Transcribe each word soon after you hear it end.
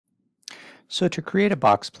So to create a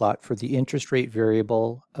box plot for the interest rate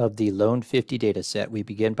variable of the Loan 50 dataset, we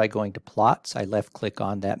begin by going to Plots. I left-click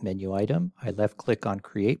on that menu item. I left-click on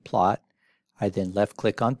Create Plot. I then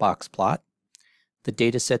left-click on Boxplot. The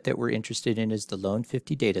dataset that we're interested in is the Loan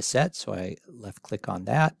 50 dataset, so I left-click on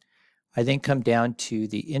that. I then come down to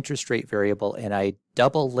the interest rate variable and I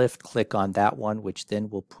double left-click on that one, which then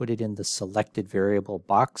will put it in the selected variable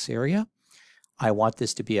box area. I want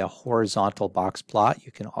this to be a horizontal box plot.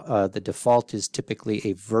 You can the default is typically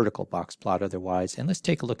a vertical box plot otherwise, and let's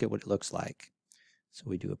take a look at what it looks like. So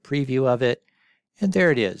we do a preview of it, and there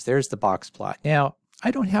it is. There's the box plot. Now, I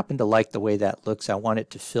don't happen to like the way that looks. I want it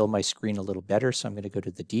to fill my screen a little better, so I'm going to go to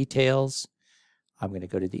the details. I'm going to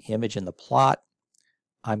go to the image in the plot.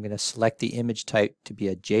 I'm going to select the image type to be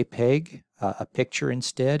a JPEG, a picture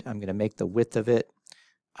instead. I'm going to make the width of it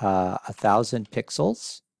 1,000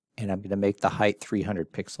 pixels. And I'm going to make the height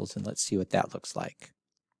 300 pixels, and let's see what that looks like.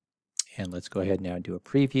 And let's go ahead now and do a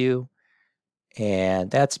preview.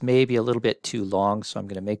 And that's maybe a little bit too long, so I'm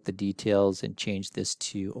going to make the details and change this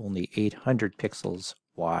to only 800 pixels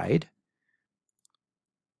wide.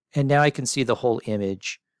 And now I can see the whole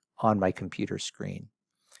image on my computer screen.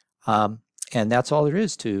 And that's all there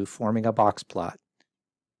is to forming a box plot.